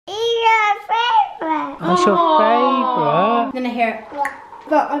That's your favourite. Then I hear it.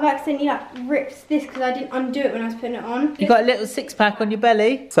 But I've accidentally like ripped this because I didn't undo it when I was putting it on. You got a little six-pack on your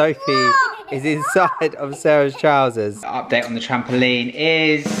belly. Sophie is inside of Sarah's trousers. The update on the trampoline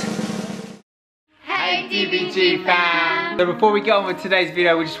is... Hey DVG fam! So before we get on with today's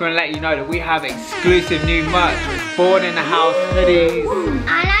video, we just want to let you know that we have exclusive new merch. It's Born in the House hoodies.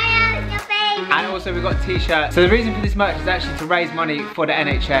 And also we've got t-shirts. So the reason for this merch is actually to raise money for the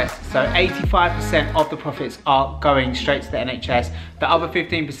NHS. So 85% of the profits are going straight to the NHS. The other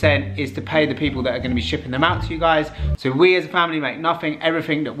 15% is to pay the people that are going to be shipping them out to you guys. So we as a family make nothing.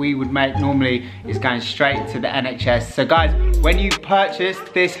 Everything that we would make normally is going straight to the NHS. So guys, when you purchase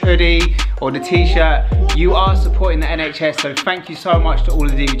this hoodie or the t-shirt, you are supporting the NHS. So thank you so much to all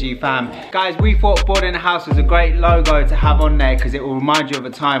the DVG fam. Guys, we thought Born in the House was a great logo to have on there because it will remind you of a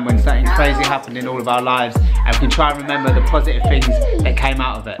time when something crazy happened in all of our lives and we can try and remember the positive things that came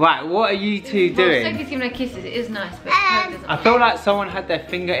out of it. Right, what are you two doing? Sophie's giving her kisses, it is nice, but I feel like someone had their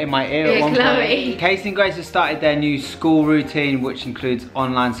finger in my ear at one point. Casey and Grace have started their new school routine, which includes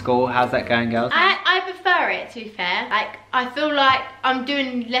online school. How's that going, girls? I prefer it, to be fair. Like, I feel like I'm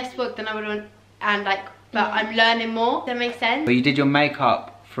doing less work than I would want, and like, but I'm learning more. Does that make sense? But you did your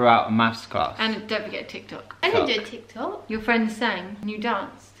makeup throughout a maths class. And don't forget TikTok. I didn't do a TikTok. Your friend sang and you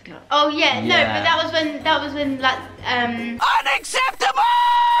danced. Oh yeah, no, but that was when like Unacceptable!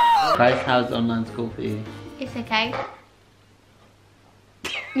 Grace, how's online school for you? It's okay.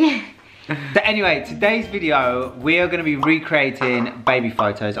 Yeah. So anyway, today's video, we are going to be recreating baby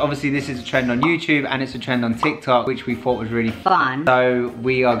photos. Obviously, this is a trend on YouTube and it's a trend on TikTok, which we thought was really fun. So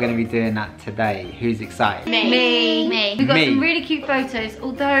we are going to be doing that today. Who's excited? Me. We got some really cute photos,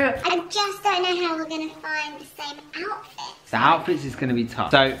 although I just don't know how we're going to find the same outfit. The outfits is going to be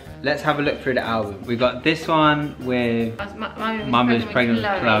tough. So let's have a look through the album. We got this one with Mum was pregnant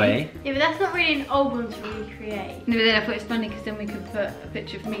with Chloe. Yeah, but that's not really an album to recreate. No, but then I thought it's funny because then we could put a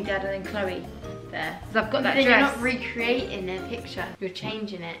picture of me, Dad, and then Chloe there. Because I've got that dress. dress. You're not recreating their picture. You're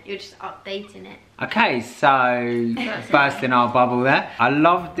changing it. You're just updating it. Okay, so first in our bubble there. I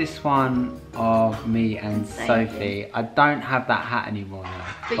love this one of me and Sophie. I don't have that hat anymore now,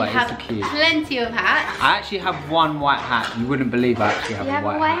 but you it's have cute. Plenty of hats. I actually have one white hat. You wouldn't believe I actually have a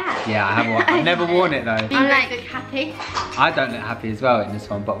white hat. Yeah, I have a white hat. I've never worn it though. I'm like happy. I don't look happy as well in this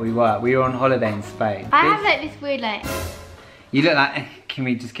one, but we were on holiday in Spain. I have like this weird like... You look like, can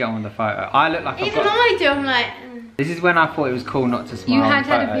we just get on with the photo? I look like Even I do, I'm like... This is when I thought it was cool not to smile. You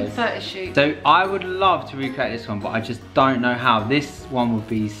had a big photo shoot. So I would love to recreate this one, but I just don't know how. This one would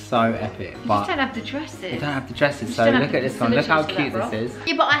be so epic. You just don't have the dresses. You don't have the dresses, so look at this one. Look how cute this is.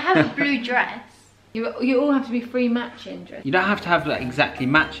 Yeah, but I have a blue dress. You all have to be free matching dresses. You don't have to have like exactly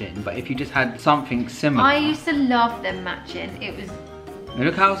matching, but if you just had something similar. I used to love them matching. It was...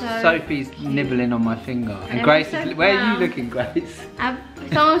 Look how so Sophie's cute. Nibbling on my finger. And Grace is, where are you looking, Grace?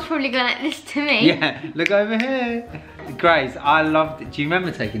 Someone's probably going like this to me. Yeah, look over here. Grace, I loved it. Do you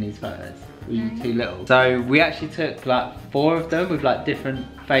remember taking these photos? Were you too little? So we actually took like 4 of them with like different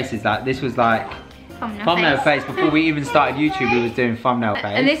faces. Like this was like thumbnail face. Before we even started YouTube, we was doing thumbnail face.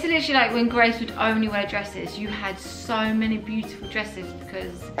 And this is literally like when Grace would only wear dresses. You had so many beautiful dresses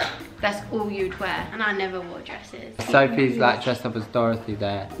because that's all you'd wear. And I never wore dresses. Sophie's like dressed up as Dorothy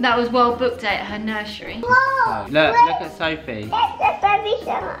there. That was well booked at her nursery. Oh, look at Sophie. That's the baby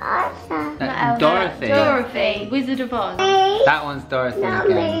awesome. That's Dorothy. Dorothy, Wizard of Oz. That one's Dorothy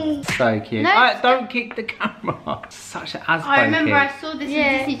again. So cute. No, Alright, don't kick the camera. Such an Aspo I remember kid. I saw this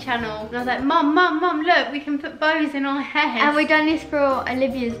on Disney Channel and I was like, Mum, look, we can put bows in our hair. And we done this for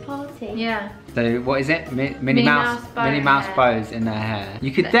Olivia's party. Yeah. So what is it? Minnie Mouse bows in their hair.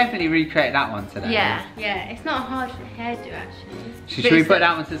 You could definitely recreate that one today. Yeah. Yeah, it's not hard for hairdo actually. Should we put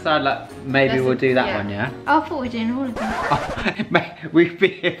that one to the side? Like maybe we'll do that one, yeah? I thought we were doing all of them. We'd be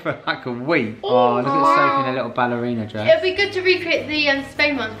here for like a week. Oh, look at Sophie in a little ballerina dress. It'd be good to recreate the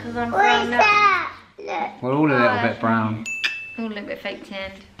Spain ones because I'm brown now. Look. We're all a little bit brown. All a little bit fake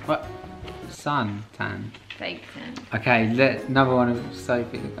tanned. What? Sun tan. Fake tanned. Okay, another one of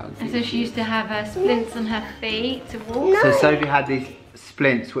Sophie. Look how And cute. so she used to have her splints on her feet to walk. So Sophie had these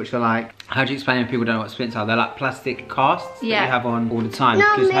splints, which are like, how do you explain if people don't know what splints are? They're like plastic casts that you have on all the time.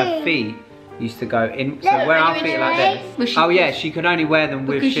 Because her feet used to go in. So where our feet are like this. Oh yeah, she could only wear them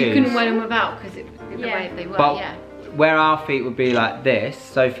with shoes. Because she couldn't wear them without because the way they were. But where our feet would be like this,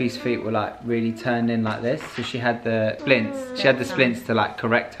 Sophie's feet were like really turned in like this. So she had the splints. She had the splints to like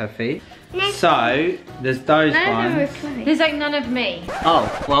correct her feet. So there's those ones. There's like none of me.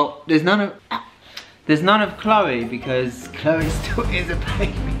 Oh well, there's none of Chloe because Chloe still is a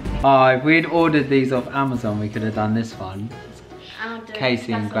baby. Oh, if we'd ordered these off Amazon, we could have done this one. can't do it.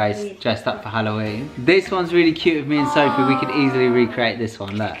 Casey and That's Grace what we need. dressed up for Halloween. This one's really cute with me and Sophie. We could easily recreate this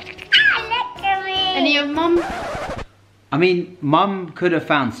one, look. Look at me. And your mum. I mean, Mum could have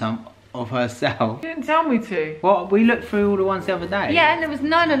found some of herself. You didn't tell me to. What? We looked through all the ones the other day. Yeah, and there was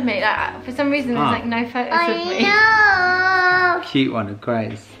none of me. Like, for some reason, there was like no photos of me. I know. Cute one of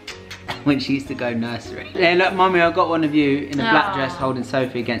Grace. When she used to go nursery. Yeah, look, Mummy, I got one of you in a black dress holding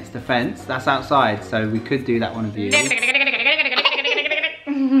Sophie against the fence. That's outside, so we could do that one of you.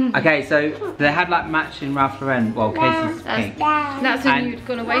 Okay, so they had like matching Ralph Lauren, well, Casey's pink. That's when And- you'd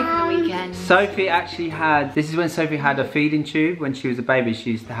gone away for the weekend. Sophie actually had, this is when Sophie had a feeding tube. When she was a baby,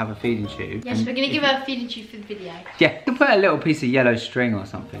 she used to have a feeding tube. Yes, we're gonna give her a feeding tube for the video. Yeah, you could put a little piece of yellow string or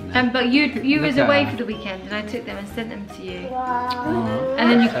something there. But you was Look at away her. for the weekend, and I took them and sent them to you. Aw,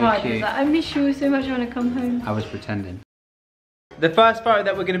 And then you so cried. You was cute. like, I miss you so much. I want to come home. I was pretending. The first photo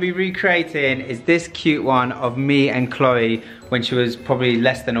that we're going to be recreating is this cute one of me and Chloe when she was probably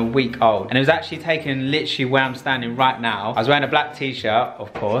less than a week old. And it was actually taken literally where I'm standing right now. I was wearing a black t-shirt,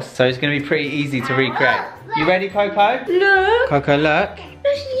 of course, so it's going to be pretty easy to recreate. You ready, Coco? Look, Coco, look.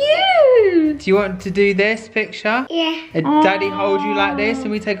 that's you. Do you want to do this picture? Yeah. Daddy hold you like this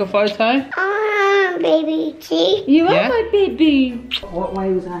and we take a photo? Baby G. You are Yeah? my baby. What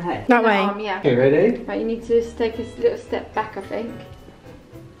way was her head? That way. Yeah. Okay, ready? Right, you need to just take a little step back, I think.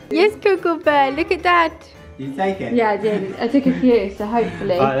 Yes, Coco Bear, look at Dad. You take it? Yeah, I did. I took a few, so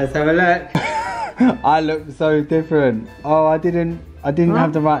hopefully. Alright, let's have a look. I look so different. Oh, I didn't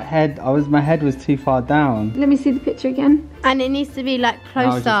have the right head. My head was too far down. Let me see the picture again. And it needs to be like I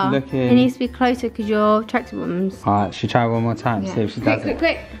was closer. just looking. It needs to be closer because you're tractor bottoms. Alright, should we try one more time? See if she does Quick, it.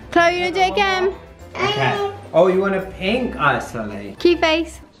 quick. Chloe, you wanna do it again? Okay. Oh, you want a pink ice lolly? Cute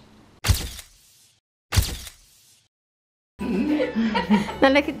face. Now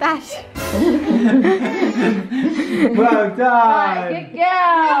look at that. Well done! Good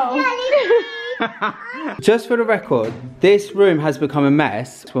girl. Just for the record, this room has become a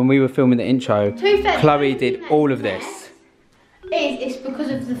mess. When we were filming the intro, be fair, Chloe did all of this. It's because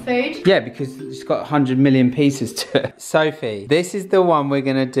of the food. Yeah, because it's got 100 million pieces to it. Sophie, this is the one we're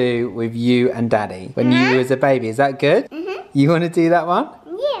gonna do with you and Daddy when you was a baby. Is that good? You wanna do that one?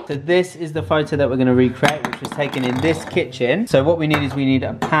 Yeah. So this is the photo that we're gonna recreate, which was taken in this kitchen. So what we need is we need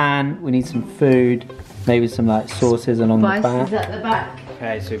a pan, we need some food, maybe some like sauces along the Spices back. at the back.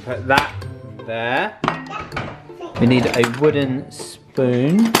 Okay, so we put that there. We need a wooden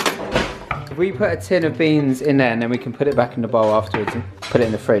spoon. If we put a tin of beans in there and then we can put it back in the bowl afterwards and put it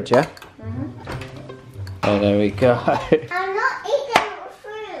in the fridge, yeah? Oh, there we go. I'm not eating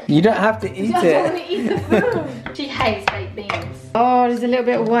fruit. You don't have to eat it. to eat the food. She hates baked beans. Oh, there's a little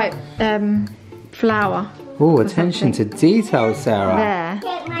bit of white flour. Oh, attention to detail, Sarah. There.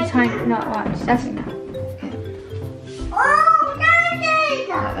 Take my Tiny, not much. That's enough. Oh, Like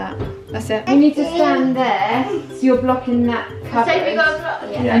that. That's it. You need to stand there, so you're blocking that cupboard. Sophie got a block.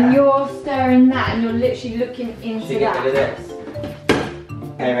 Yeah. And you're stirring that, and you're literally looking into that. this.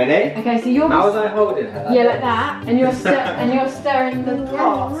 Okay, ready? Okay, so you're How was I holding her? yeah, like that, and you're stirring the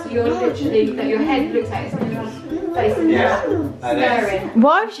pot. So you're literally like your head looks like it's facing Yeah. down, Like this. stirring.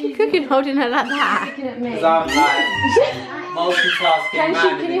 Why was she cooking holding her like that? Looking at me. Because I'm like multitasking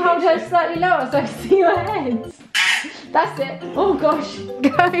man. Can you hold her slightly lower so I see your head? That's it. Oh gosh.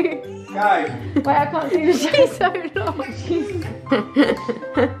 Go. Go. Wait, I can't see the shape. She's so long.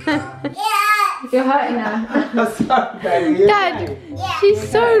 You're hurting her. I'm sorry, baby. Dad, she's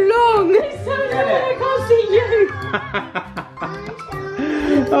so long. I can't see you.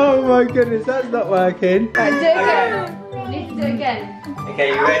 Oh my goodness, that's not working. Right, do it again. You need to do it again. Okay,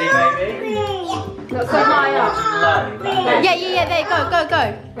 you ready, baby? Not so high up. Low, like Yeah, there you go.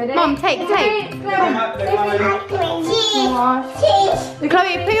 Ready? Mom, take. this.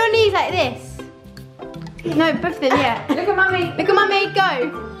 Chloe, put your knees like this. No, both of them, yeah. Look at mummy. Look at mummy, go.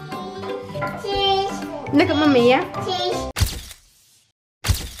 cheese, Look at mummy, yeah? cheese.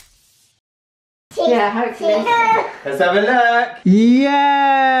 Yeah, hopefully. Let's have a look.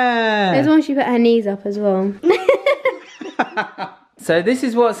 Yeah. There's one she put her knees up as well. So this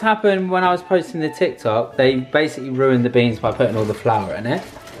is what's happened when I was posting the TikTok. They basically ruined the beans by putting all the flour in it.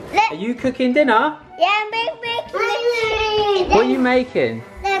 Are you cooking dinner? Yeah, make What are you making?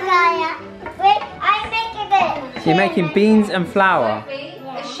 Wait, I'm making it. You're making beans and flour.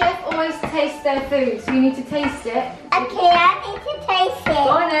 A chef always tastes their food, so you need to taste it. Okay, I need to taste Go it.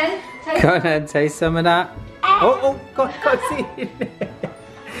 on then. Taste Go on and taste some of that. Oh, God, can't see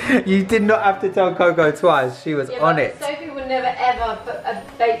it. You did not have to tell Coco twice. She was Yeah, on but it. Sophie would never ever put a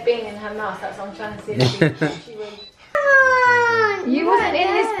baked bean in her mouth. That's what I'm trying to see. If she would. Come on. You wasn't in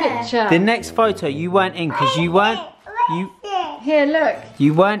this picture. The next photo you weren't in because you weren't. Here, look.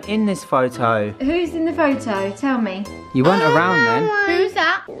 You weren't in this photo. Who's in the photo? Tell me. You weren't around then. Who's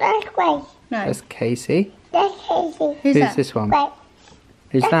that? That's Grace. No. That's Casey. That's Casey. Who's that? this one? Grace.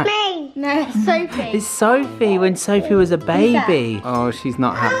 Who's that? Me. No, it's Sophie. It's Sophie when Sophie was a baby. Oh, she's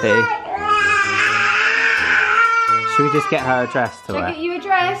not happy. Should we just get her a dress to Should I wear? get you a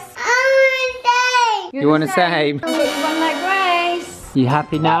dress? You want the same? One like Grace. You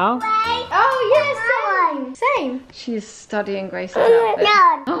happy now? Oh, yeah, same. She is studying Grace's outfit.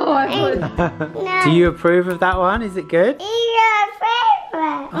 No. Oh, I thought. No. Do you approve of that one? Is it good? He's your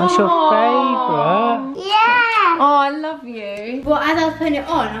favorite. That's your favourite. Yeah. Oh, I love you. Well, as I was putting it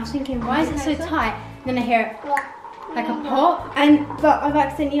on, I was thinking, why is it so tight? Then I hear it like a pop, but I've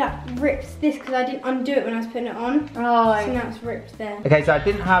accidentally like ripped this because I didn't undo it when I was putting it on. Oh. So now it's ripped there. Okay, so I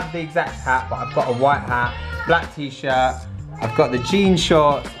didn't have the exact hat, but I've got a white hat, black t-shirt, I've got the jean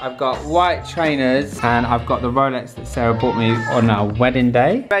shorts, I've got white trainers, and I've got the Rolex that Sarah bought me on our wedding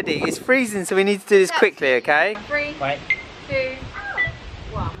day. Ready, it's freezing, so we need to do this quickly, okay? 3, Wait. 2,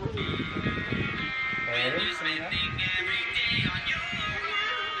 1.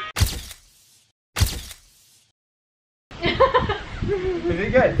 Is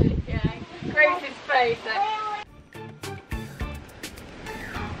it good? Yeah. Grace's face.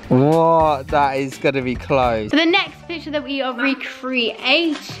 What? That is gonna be close. So the next picture that we are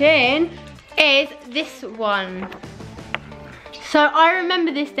recreating is this one. So I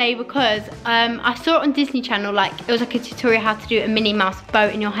remember this day because I saw it on Disney Channel, like it was like a tutorial how to do a Minnie Mouse bow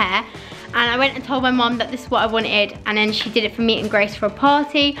in your hair. And I went and told my mom that this is what I wanted, and then she did it for me and Grace for a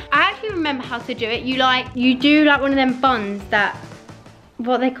party. I actually remember how to do it. You do like one of them buns that,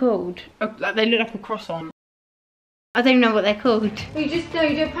 what are they called? Like they look like a croissant. I don't even know what they're called. You just do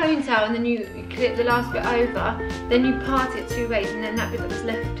a ponytail and then you clip the last bit over, then you part it 2 ways, and then that bit that's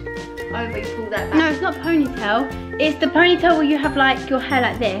left over, you pull that back. No, it's not ponytail. It's the ponytail where you have like your hair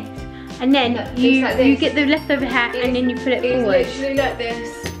like this, and then No, you like this. get the leftover hair and then you put it forward. It's literally like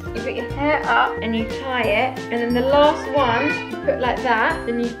this. You put your hair up and you tie it, and then the last one you put like that,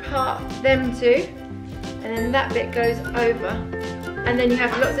 then you part them two, and then that bit goes over, and then you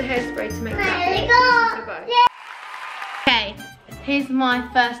have lots of hairspray to make that bit into a bow. Okay, here's my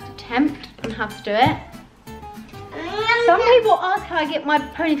first attempt on how to do it. Some people ask how I get my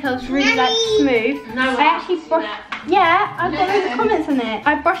ponytails really like smooth. No, I actually brush. Yeah, I've got loads of comments on it.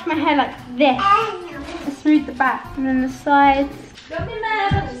 I brush my hair like this to smooth the back, and then the sides.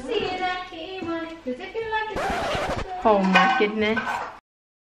 Oh my goodness.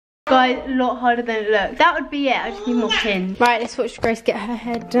 Guys, a lot harder than it looks. That would be it, I just need more pins. Right, let's watch Grace get her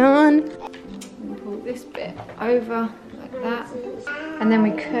hair done. Pull this bit over like that, and then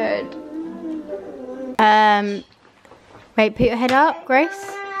we could. Wait, put your head up,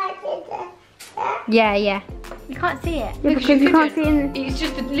 Grace. Yeah. You can't see it. Yeah, because you can't see it. It's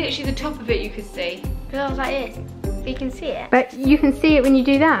just literally the top of it you could see. Because I was like this. So you can see it. But you can see it when you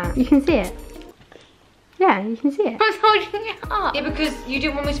do that. You can see it. Yeah, you can see it. I was holding it up. Yeah, because you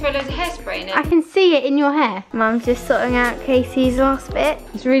didn't want me to spray loads of hairspray in it. I can see it in your hair. Mum's just sorting out Casey's last bit.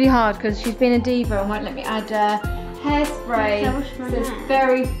 It's really hard because she's been a diva and won't let me add hairspray. So it's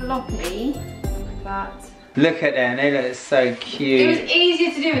very floppy, but... Look at them, they look so cute. It was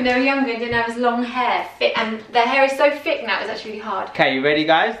easier to do when they were younger and didn't have as long hair. And their hair is so thick now, it's actually really hard. Okay, you ready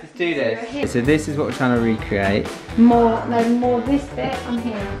guys? Let's do this. So this is what we're trying to recreate. More this bit on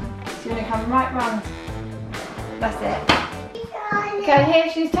here. So you're gonna come right round. That's it. Okay, here,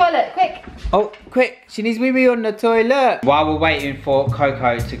 she's toilet, quick. Oh, quick, she needs wee-wee on the toilet. While we're waiting for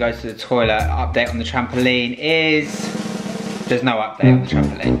Coco to go to the toilet, update on the trampoline is... There's no update on the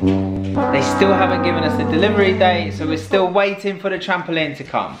trampoline. They still haven't given us a delivery date, so we're still waiting for the trampoline to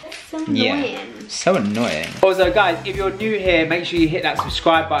come. So annoying. So annoying. Also guys, if you're new here, make sure you hit that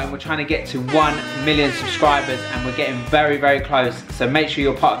subscribe button. We're trying to get to 1 million subscribers and we're getting very, very close. So make sure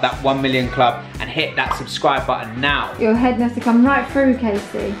you're part of that 1 million club and hit that subscribe button now. Your head has to come right through,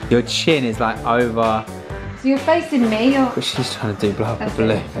 Casey. Your chin is like over. So you're facing me, But she's trying to do blah blah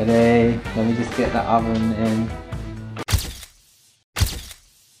blah. Ready? Let me just get that oven in.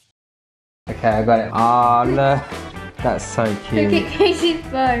 Okay, I got it. Oh, look. That's so cute. Look at Casey's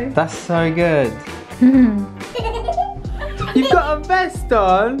bow. That's so good. You've got a vest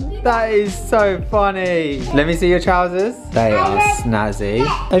on? That is so funny. Let me see your trousers. They are snazzy.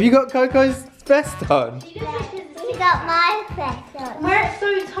 Have you got Coco's vest on? You got my vest on. Where it's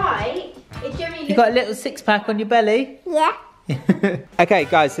so tight, it generally You got a little six-pack on your belly? Yeah. Okay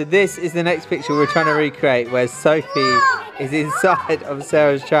guys, so this is the next picture we're trying to recreate where Sophie is inside of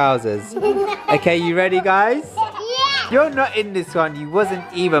Sarah's trousers. Okay, you ready guys? Yeah. You're not in this one, you wasn't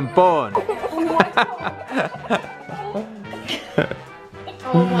even born.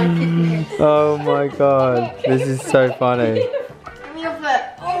 Oh my goodness. Oh my god, this is so funny. Give me your foot.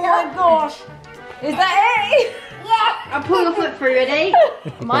 Oh my gosh. Is that it? Yeah. I'll pull your foot through, ready?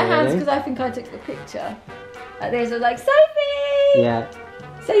 My hands, Ready? because I think I took the picture. Like this, I was like, Sophie! Yeah.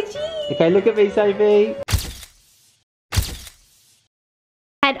 Say cheese! Okay, look at me, Sophie.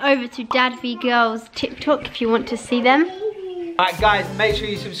 Head over to dadvgirls TikTok if you want to see them. Alright guys, make sure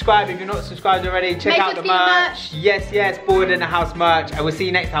you subscribe if you're not subscribed already. Check Make out sure the to see the merch. Yes, yes, Board in the House merch. And we'll see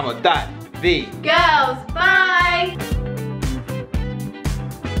you next time on That V. Girls, bye!